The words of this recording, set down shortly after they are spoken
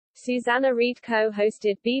Susanna Reid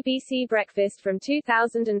co-hosted BBC Breakfast from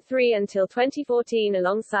 2003 until 2014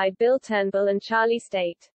 alongside Bill Turnbull and Charlie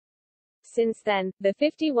State. Since then, the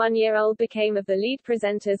 51-year-old became of the lead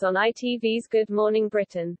presenters on ITV's Good Morning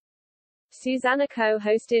Britain. Susanna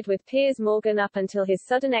co-hosted with Piers Morgan up until his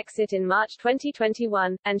sudden exit in March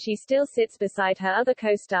 2021, and she still sits beside her other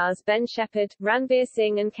co-stars Ben Shepherd, Ranveer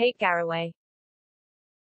Singh and Kate Garraway.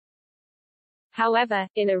 However,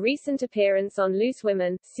 in a recent appearance on Loose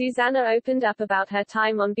Women, Susanna opened up about her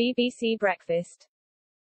time on BBC Breakfast.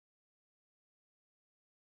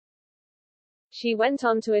 She went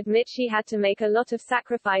on to admit she had to make a lot of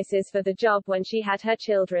sacrifices for the job when she had her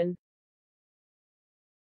children.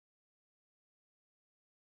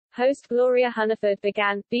 Host Gloria Hunniford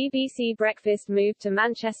began BBC Breakfast moved to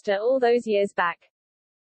Manchester all those years back.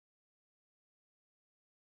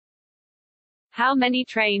 How many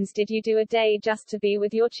trains did you do a day just to be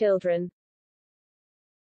with your children?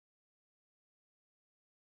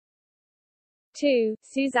 2.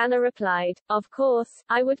 Susanna replied, of course,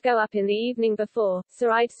 I would go up in the evening before,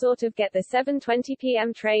 so I'd sort of get the 7:20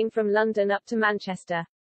 p.m. train from London up to Manchester.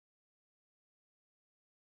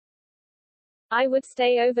 I would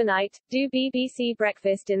stay overnight, do BBC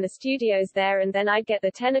Breakfast in the studios there and then I'd get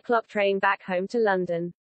the 10 o'clock train back home to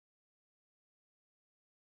London.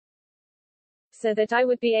 So that I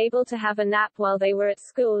would be able to have a nap while they were at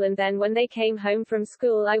school and then when they came home from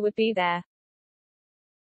school I would be there.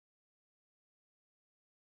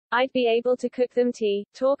 I'd be able to cook them tea,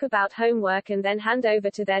 talk about homework and then hand over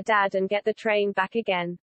to their dad and get the train back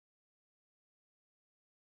again.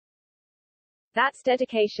 That's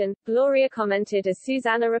dedication, Gloria commented as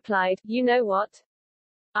Susanna replied, you know what?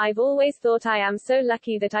 I've always thought I am so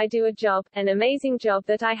lucky that I do a job, an amazing job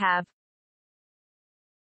that I have.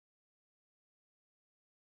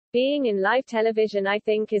 Being in live television I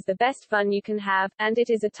think is the best fun you can have, and it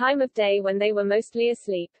is a time of day when they were mostly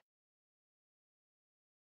asleep.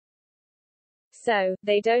 So,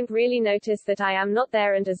 they don't really notice that I am not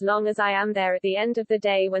there and as long as I am there at the end of the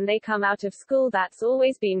day when they come out of school that's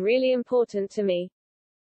always been really important to me.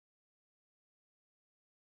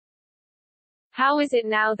 How is it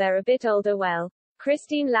now they're a bit older? Well,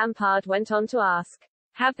 Christine Lampard went on to ask,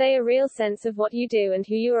 have they a real sense of what you do and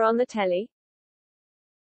who you are on the telly?